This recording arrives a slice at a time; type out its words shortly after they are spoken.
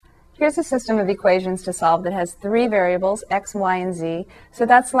Here's a system of equations to solve that has three variables, x, y, and z. So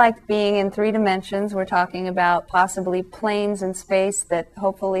that's like being in 3 dimensions. We're talking about possibly planes in space that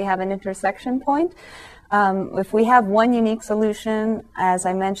hopefully have an intersection point. If we have one unique solution, as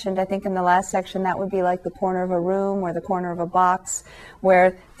I mentioned, I think in the last section, that would be like the corner of a room or the corner of a box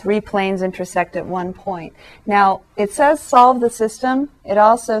where 3 planes intersect at one point. Now, it says solve the system. It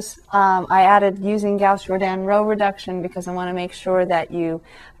also, I added using Gauss-Jordan Row Reduction because I want to make sure that you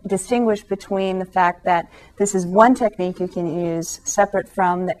distinguish between the fact that this is one technique you can use separate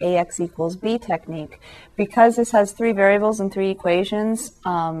from the AX equals B technique. Because this has 3 variables and 3 equations,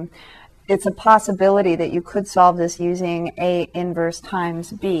 it's a possibility that you could solve this using A inverse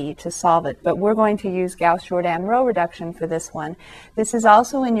times B to solve it, but we're going to use Gauss-Jordan Row Reduction for this one. This is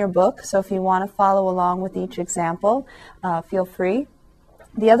also in your book, so if you want to follow along with each example, feel free.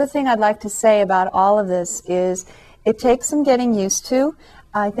 The other thing I'd like to say about all of this is it takes some getting used to.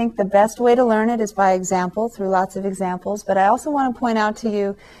 I think the best way to learn it is by example, through lots of examples, but I also want to point out to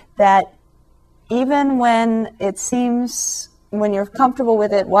you that even when it seems, when you're comfortable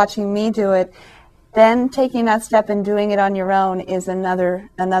with it, watching me do it, then taking that step and doing it on your own is another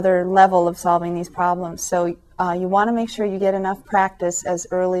level of solving these problems. So you want to make sure you get enough practice as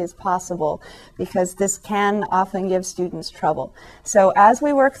early as possible because this can often give students trouble. So as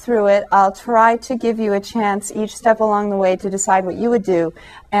we work through it, I'll try to give you a chance each step along the way to decide what you would do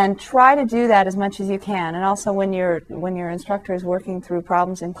and try to do that as much as you can. And also when your instructor is working through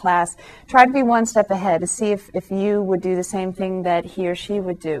problems in class, try to be one step ahead to see if you would do the same thing that he or she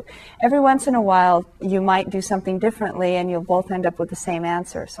would do. Every once in a while, you might do something differently and you'll both end up with the same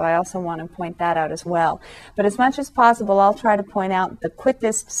answer. So I also want to point that out as well. But as much as possible, I'll try to point out the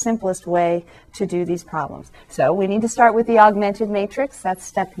quickest, simplest way to do these problems. So we need to start with the augmented matrix. That's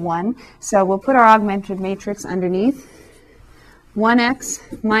step 1. So we'll put our augmented matrix underneath.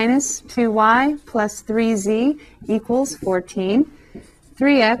 1x minus 2y plus 3z equals 14.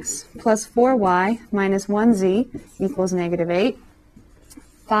 3x plus 4y minus 1z equals negative 8.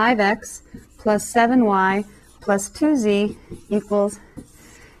 5x plus 7y plus 2z equals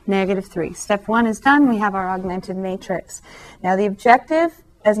negative 3. Step 1 is done. We have our augmented matrix. Now the objective,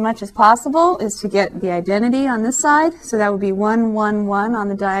 as much as possible, is to get the identity on this side. So that would be 1, 1, 1 on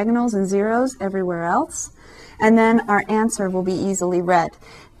the diagonals and zeros everywhere else. And then our answer will be easily read.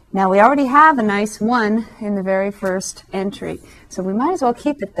 Now we already have a nice 1 in the very first entry. So we might as well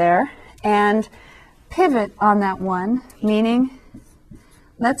keep it there and pivot on that 1, meaning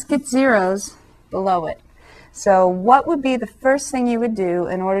let's get zeros below it. So what would be the first thing you would do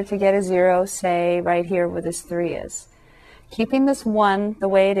in order to get a 0, say, right here where this 3 is? Keeping this 1 the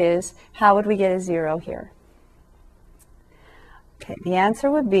way it is, how would we get a 0 here? Okay, the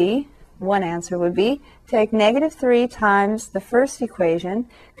answer would be, one answer would be, take negative 3 times the first equation,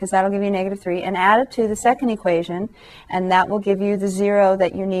 because that'll give you negative 3, and add it to the second equation, and that will give you the 0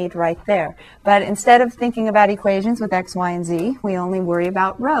 that you need right there. But instead of thinking about equations with x, y, and z, we only worry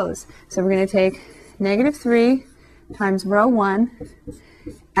about rows. So we're going to take negative 3 times row 1,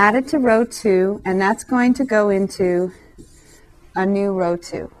 add it to row 2, and that's going to go into a new row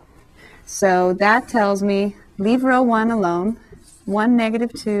 2. So that tells me leave row 1 alone. 1,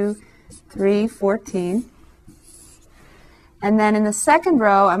 negative 2, 3, 14. And then in the second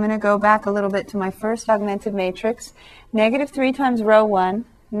row, I'm going to go back a little bit to my first augmented matrix. Negative 3 times row 1,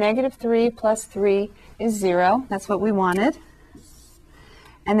 negative 3 plus 3 is 0. That's what we wanted.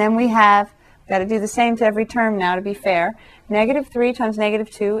 And then we have got to do the same to every term now to be fair. Negative 3 times negative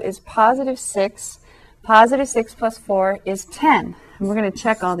 2 is positive 6. Positive 6 plus 4 is 10. And we're going to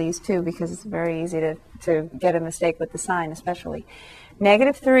check all these too because it's very easy to get a mistake with the sign especially.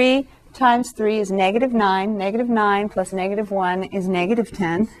 Negative 3 times 3 is negative 9. Negative 9 plus negative 1 is negative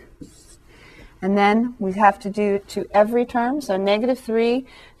 10. And then we have to do to every term. So negative 3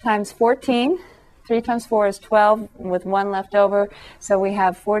 times 14. 3 times 4 is 12 with 1 left over. So we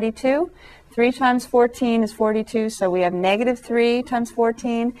have 42. 3 times 14 is 42, so we have negative 3 times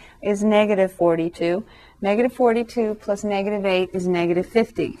 14 is negative 42. Negative 42 plus negative 8 is negative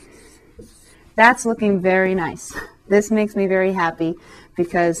 50. That's looking very nice. This makes me very happy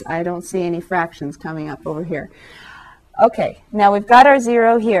because I don't see any fractions coming up over here. Okay, now we've got our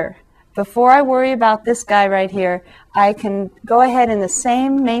 0 here. Before I worry about this guy right here, I can go ahead in the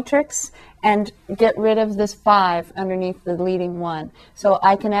same matrix and get rid of this 5 underneath the leading 1. So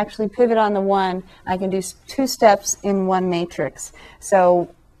I can actually pivot on the 1. I can do 2 steps in one matrix. So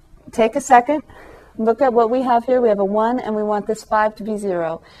take a second, look at what we have here. We have a 1 and we want this 5 to be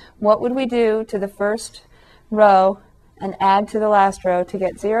 0. What would we do to the first row and add to the last row to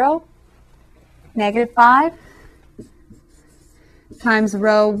get 0? Negative 5, times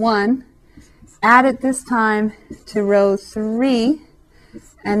row 1, add it this time to row 3,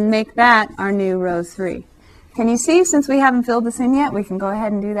 and make that our new row 3. Can you see, since we haven't filled this in yet, we can go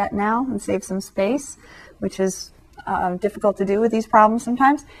ahead and do that now and save some space, which is difficult to do with these problems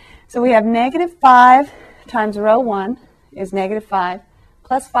sometimes. So we have negative 5 times row 1 is negative 5,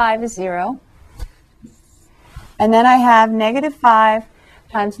 plus 5 is 0. And then I have negative 5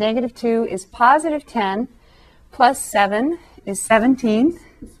 times negative 2 is positive 10, plus 7 is 17.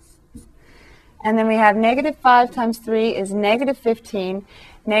 And then we have negative 5 times 3 is negative 15.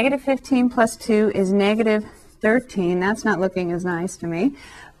 Negative 15 plus 2 is negative 13. That's not looking as nice to me,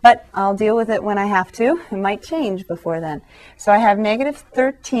 but I'll deal with it when I have to. It might change before then. So I have negative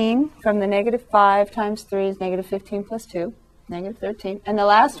 13 from the negative 5 times 3 is negative 15 plus 2, negative 13. And the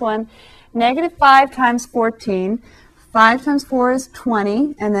last one, negative 5 times 14. 5 times 4 is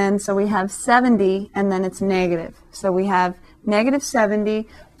 20, and then so we have 70, and then it's negative. So we have negative 70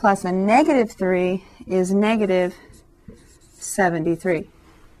 plus a negative 3 is negative 73.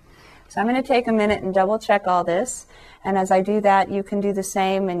 So I'm going to take a minute and double check all this, and as I do that, you can do the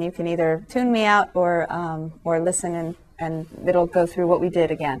same, and you can either tune me out or listen, and it'll go through what we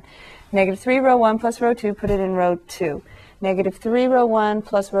did again. Negative 3 row 1 plus row 2, put it in row 2. Negative 3 row 1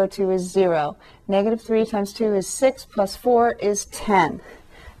 plus row 2 is 0. Negative 3 times 2 is 6 plus 4 is 10.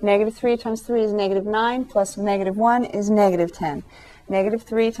 Negative 3 times 3 is negative 9 plus negative 1 is negative 10. Negative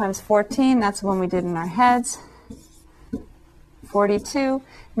 3 times 14, that's the one we did in our heads. 42.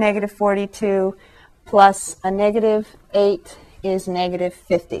 Negative 42 plus a negative 8 is negative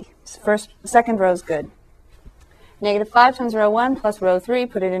 50. So second row is good. Negative 5 times row 1 plus row 3,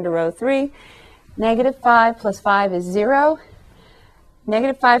 put it into row 3. Negative 5 plus 5 is 0.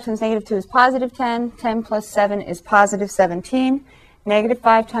 Negative 5 times negative 2 is positive 10. 10 plus 7 is positive 17. Negative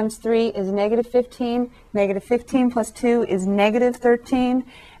 5 times 3 is negative 15. Negative 15 plus 2 is negative 13.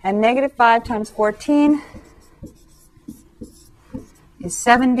 And negative 5 times 14 is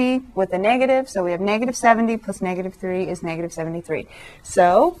 70 with a negative. So we have negative 70 plus negative 3 is negative 73.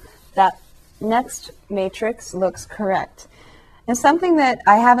 So that next matrix looks correct. And something that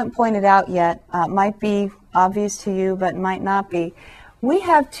I haven't pointed out yet, might be obvious to you, but might not be. We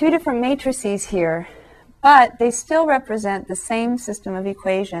have two different matrices here, but they still represent the same system of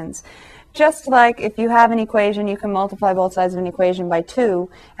equations. Just like if you have an equation, you can multiply both sides of an equation by 2,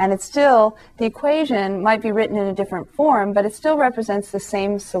 and it's still, the equation might be written in a different form, but it still represents the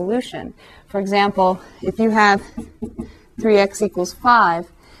same solution. For example, if you have 3x equals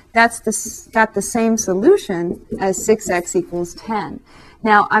 5, that's got the same solution as 6x equals 10.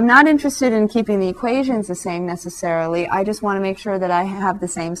 Now, I'm not interested in keeping the equations the same necessarily. I just want to make sure that I have the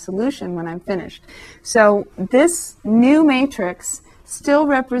same solution when I'm finished. So this new matrix still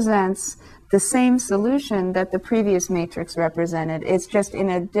represents the same solution that the previous matrix represented. It's just in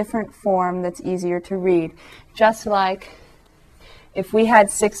a different form that's easier to read. Just like if we had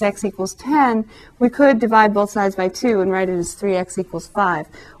 6x equals 10, we could divide both sides by 2 and write it as 3x equals 5.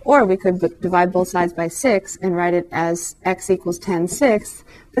 Or we could divide both sides by 6 and write it as x equals 10 sixths.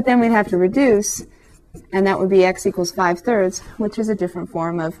 But then we'd have to reduce, and that would be x equals 5 thirds, which is a different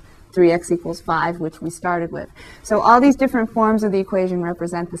form of 3x equals 5, which we started with. So all these different forms of the equation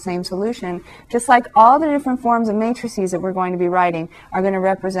represent the same solution, just like all the different forms of matrices that we're going to be writing are going to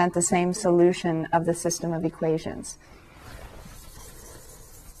represent the same solution of the system of equations.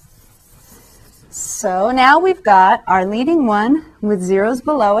 So now we've got our leading one with zeros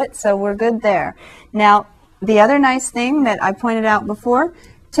below it, so we're good there. Now, the other nice thing that I pointed out before,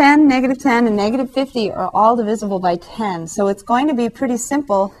 10, negative 10, and negative 50 are all divisible by 10. So it's going to be pretty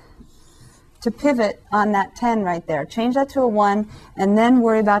simple to pivot on that 10 right there. Change that to a 1, and then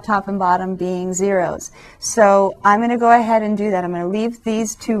worry about top and bottom being zeros. So I'm going to go ahead and do that. I'm going to leave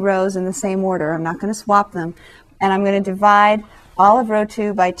these two rows in the same order. I'm not going to swap them. And I'm going to divide all of row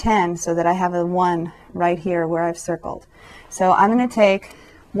 2 by 10 so that I have a 1 right here where I've circled. So I'm going to take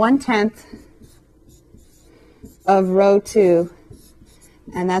 1/10 of row 2,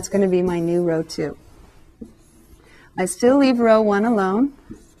 and that's going to be my new row 2. I still leave row 1 alone.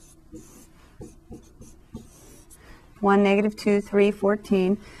 1, negative 2, 3,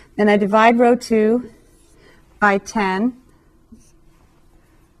 14. Then I divide row 2 by 10.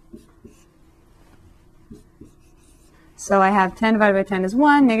 So I have 10 divided by 10 is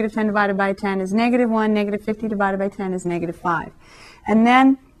 1, negative 10 divided by 10 is negative 1, negative 50 divided by 10 is negative 5. And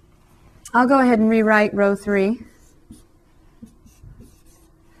then I'll go ahead and rewrite row 3.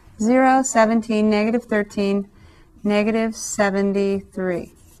 0, 17, negative 13, negative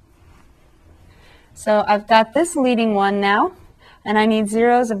 73. So I've got this leading one now, and I need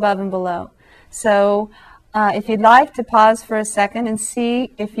zeros above and below. So if you'd like to pause for a second and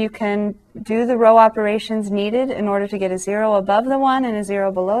see if you can do the row operations needed in order to get a 0 above the 1 and a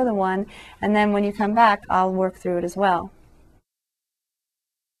 0 below the 1, and then when you come back, I'll work through it as well.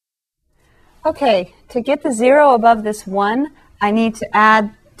 Okay, to get the 0 above this 1, I need to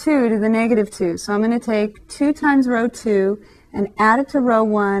add 2 to the negative 2. So I'm going to take 2 times row 2 and add it to row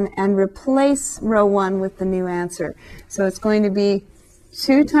 1 and replace row 1 with the new answer. So it's going to be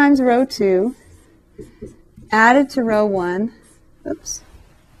 2 times row 2 added to row 1, oops,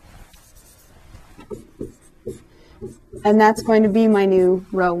 and that's going to be my new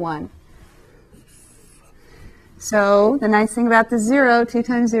row 1. So the nice thing about the 0, 2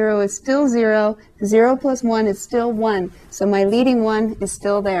 times 0 is still 0. 0 plus 1 is still 1. So my leading 1 is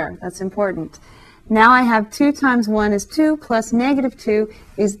still there. That's important. Now I have 2 times 1 is 2 plus negative 2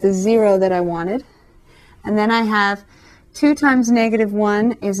 is the 0 that I wanted. And then I have 2 times negative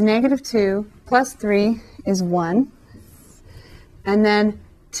 1 is negative 2 plus 3 is 1. And then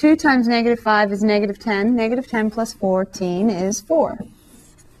 2 times negative 5 is negative 10. Negative 10 plus 14 is 4.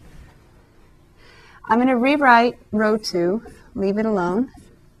 I'm going to rewrite row 2, leave it alone.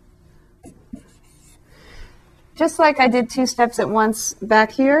 Just like I did 2 steps at once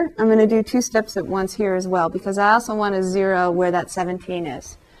back here, I'm going to do 2 steps at once here as well, because I also want a 0 where that 17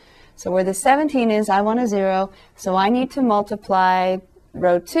 is. So where the 17 is, I want a 0, so I need to multiply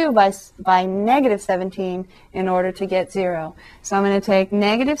row 2 by negative 17 in order to get 0. So I'm going to take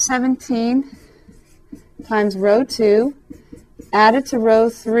negative 17 times row 2, add it to row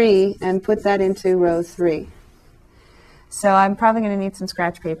 3, and put that into row 3. So I'm probably going to need some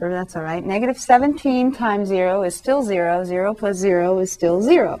scratch paper, but that's all right. Negative 17 times 0 is still 0. 0 plus 0 is still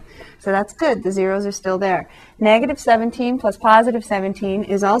 0. So that's good. The zeros are still there. Negative 17 plus positive 17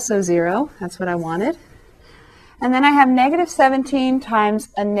 is also 0. That's what I wanted. And then I have negative 17 times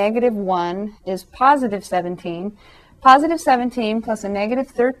a negative 1 is positive 17. Positive 17 plus a negative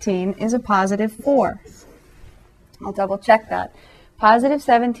 13 is a positive 4. I'll double check that. Positive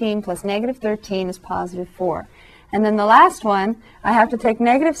 17 plus negative 13 is positive 4. And then the last one, I have to take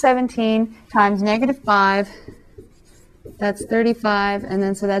negative 17 times negative 5. That's 35, and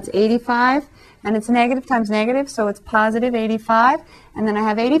then so that's 85. And it's negative times negative, so it's positive 85. And then I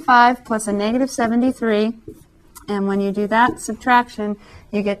have 85 plus a negative 73. And when you do that subtraction,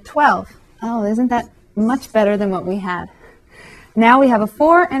 you get 12. Oh, isn't that much better than what we had? Now we have a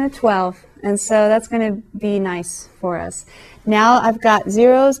 4 and a 12. And so that's going to be nice for us. Now I've got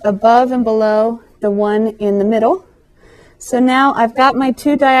zeros above and below the 1 in the middle. So now I've got my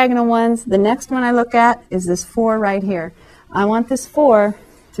 2 diagonal ones. The next one I look at is this 4 right here. I want this 4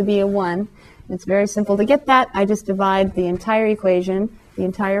 to be a 1. It's very simple to get that. I just divide the entire equation, the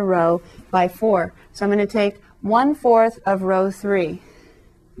entire row, by 4. So I'm going to take 1/4 of row 3.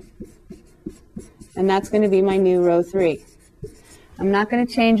 And that's going to be my new row 3. I'm not going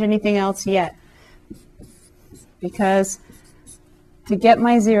to change anything else yet, because to get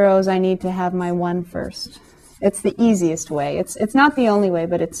my zeros, I need to have my 1 first. It's the easiest way. It's not the only way,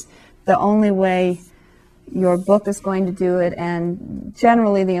 but it's the only way your book is going to do it, and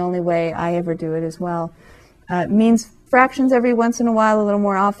generally the only way I ever do it as well. It means fractions every once in a while, a little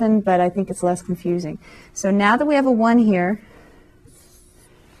more often, but I think it's less confusing. So now that we have a 1 here,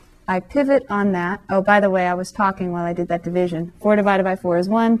 I pivot on that. Oh, by the way, I was talking while I did that division. 4 divided by 4 is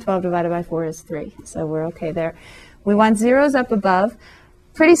 1. 12 divided by 4 is 3. So we're okay there. We want zeros up above.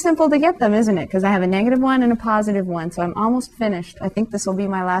 Pretty simple to get them, isn't it? Because I have a negative 1 and a positive 1. So I'm almost finished. I think this will be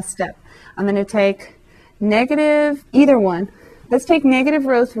my last step. I'm going to take negative, either one. Let's take negative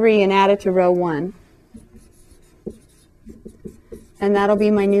row 3 and add it to row 1. And that'll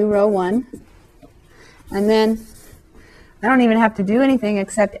be my new row 1. And then I don't even have to do anything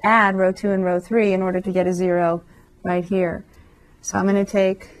except add row 2 and row 3 in order to get a 0 right here. So I'm going to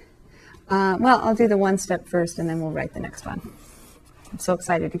take, well, I'll do the 1 step first, and then we'll write the next one. I'm so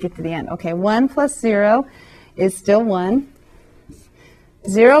excited to get to the end. Okay, 1 plus 0 is still 1.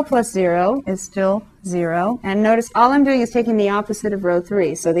 0 plus 0 is still 0. And notice all I'm doing is taking the opposite of row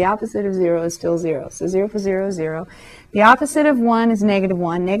 3. So the opposite of 0 is still 0. So 0 plus 0 is 0. The opposite of 1 is negative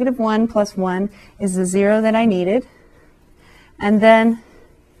 1. Negative 1 plus 1 is the 0 that I needed. And then,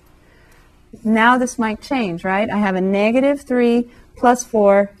 now this might change, right? I have a negative 3 plus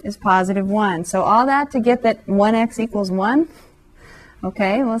 4 is positive 1. So all that to get that 1x equals 1.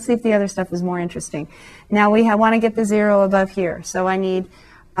 Okay, we'll see if the other stuff is more interesting. Now we want to get the 0 above here. So I need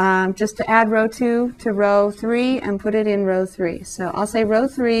just to add row 2 to row 3 and put it in row 3. So I'll say row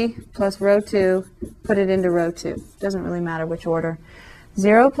 3 plus row 2, put it into row 2. Doesn't really matter which order.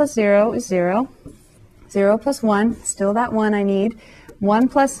 0 plus 0 is 0. 0 plus 1, still that 1 I need. 1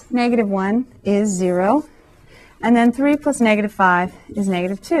 plus negative 1 is 0. And then 3 plus negative 5 is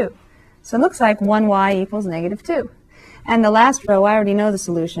negative 2. So it looks like 1y equals negative 2. And the last row, I already know the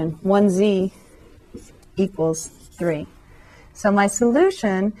solution. 1z equals 3. So my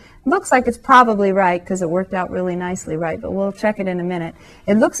solution looks like it's probably right because it worked out really nicely right, but we'll check it in a minute.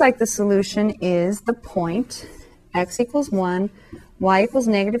 It looks like the solution is the point x equals 1, y equals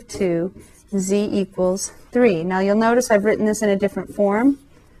negative 2, z equals 3. Now you'll notice I've written this in a different form.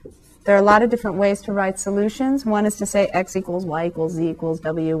 There are a lot of different ways to write solutions. One is to say x equals, y equals, z equals,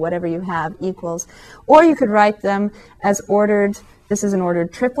 w, whatever you have equals. Or you could write them as ordered. This is an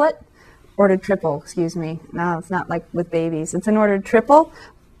ordered triple, excuse me. No, it's not like with babies. It's an ordered triple,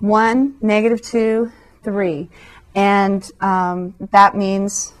 1, negative 2, 3. And that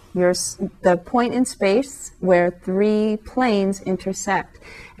means the point in space where 3 planes intersect.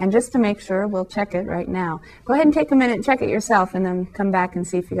 And just to make sure, we'll check it right now. Go ahead and take a minute and check it yourself, and then come back and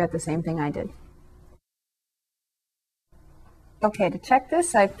see if you got the same thing I did. Okay, to check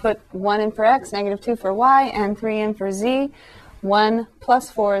this, I put 1 in for x, negative 2 for y, and 3 in for z. 1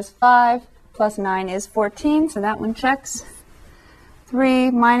 plus 4 is 5, plus 9 is 14, so that one checks. 3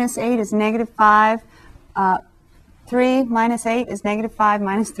 minus 8 is negative 5. 3 minus 8 is negative 5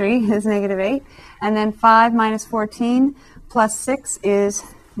 minus 3 is negative 8. And then 5 minus 14 plus 6 is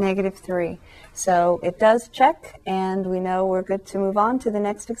negative 3. So it does check, and we know we're good to move on to the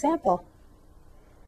next example.